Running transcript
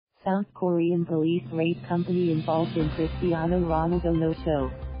South Korean police raid company involved in Cristiano Ronaldo no-show.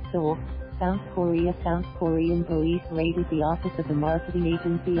 Seoul, South Korea. South Korean police raided the office of a marketing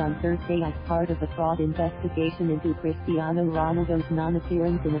agency on Thursday as part of a fraud investigation into Cristiano Ronaldo's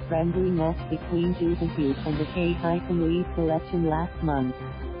non-appearance in a friendly match between Juventus and the K-League selection last month.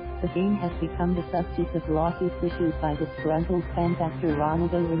 The game has become the subject of lawsuits issued by disgruntled fans after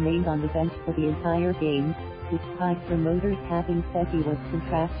Ronaldo remained on the bench for the entire game, despite promoters having said he was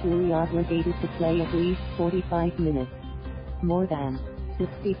contractually obligated to play at least 45 minutes. More than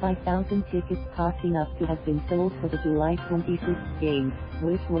 65,000 tickets cost enough to have been sold for the July 26th game,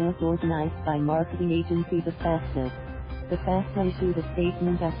 which was organized by marketing agency the Fasta. The Fasta issued a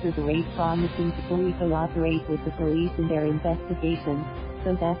statement after the raid promising to fully cooperate with the police in their investigation,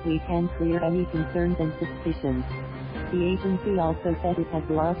 so that we can clear any concerns and suspicions. The agency also said it had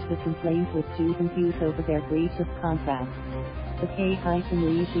lodged a complaint with Juventus over their breach of contract. The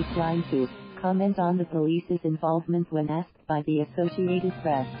K-League declined to comment on the police's involvement when asked by the Associated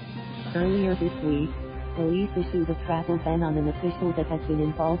Press. Earlier this week, police issued a travel ban on an official that had been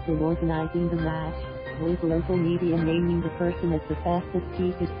involved in organizing the match, with local media naming the person as the Fasta's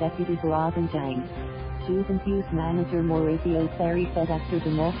chief executive Robin Jang. Juventus manager Maurizio Sarri said after the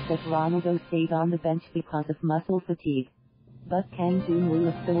match that Ronaldo stayed on the bench because of muscle fatigue. But Kang Joon-woo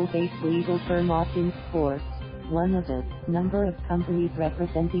of Seoul-based legal firm Optin Sports, one of a number of companies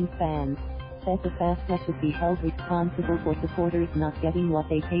representing fans, said the Fasta should be held responsible for supporters not getting what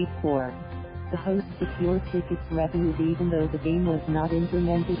they paid for. The host secured tickets revenues even though the game was not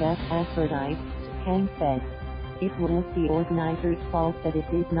implemented as advertised, Kang said. It was the organizers' fault that it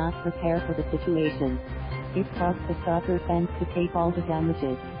did not prepare for the situation. It caused the soccer fans to take all the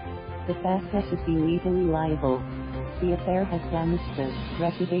damages. The Fasta should be legally liable. The affair has damaged the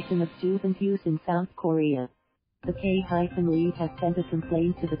reputation of Juventus in South Korea. The K-League has sent a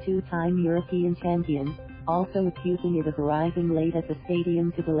complaint to the two-time European champion, also accusing it of arriving late at the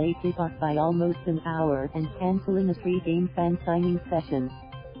stadium to delay kickoff by almost an hour and cancelling a pre-game fan signing session.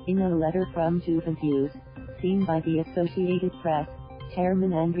 In a letter from Juventus, seen by the Associated Press,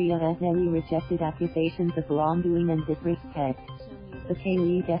 Chairman Andrea Agnelli rejected accusations of wrongdoing and disrespect. The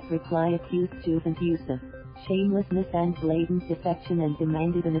K-League's reply accused Juventus of shamelessness and blatant defection and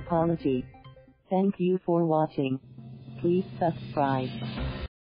demanded an apology. Thank you for watching. Please subscribe.